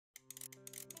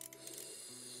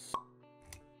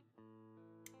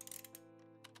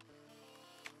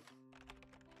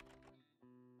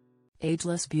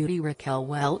Ageless beauty Raquel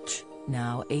Welch,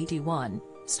 now 81,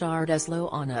 starred as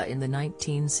Loana in the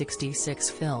 1966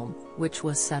 film, which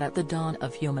was set at the dawn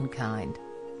of humankind.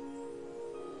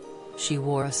 She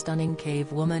wore a stunning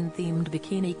cave woman-themed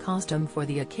bikini costume for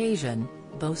the occasion,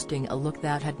 boasting a look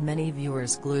that had many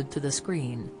viewers glued to the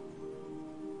screen.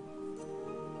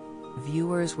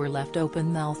 Viewers were left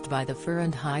open-mouthed by the fur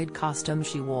and hide costume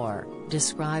she wore,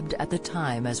 described at the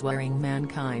time as wearing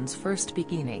mankind's first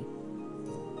bikini.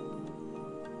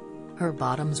 Her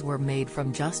bottoms were made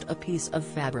from just a piece of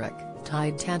fabric,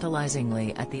 tied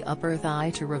tantalizingly at the upper thigh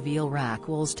to reveal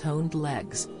Raquel's toned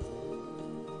legs.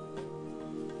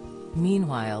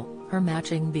 Meanwhile, her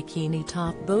matching bikini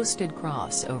top boasted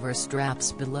crossover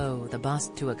straps below the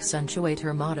bust to accentuate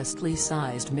her modestly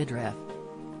sized midriff.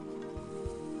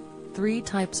 3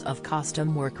 types of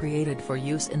costume were created for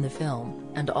use in the film,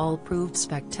 and all proved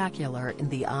spectacular in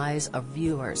the eyes of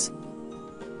viewers.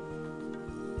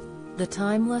 The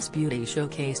timeless beauty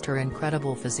showcased her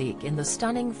incredible physique in the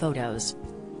stunning photos.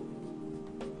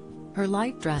 Her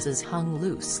light dresses hung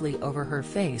loosely over her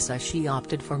face as she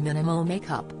opted for minimal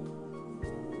makeup,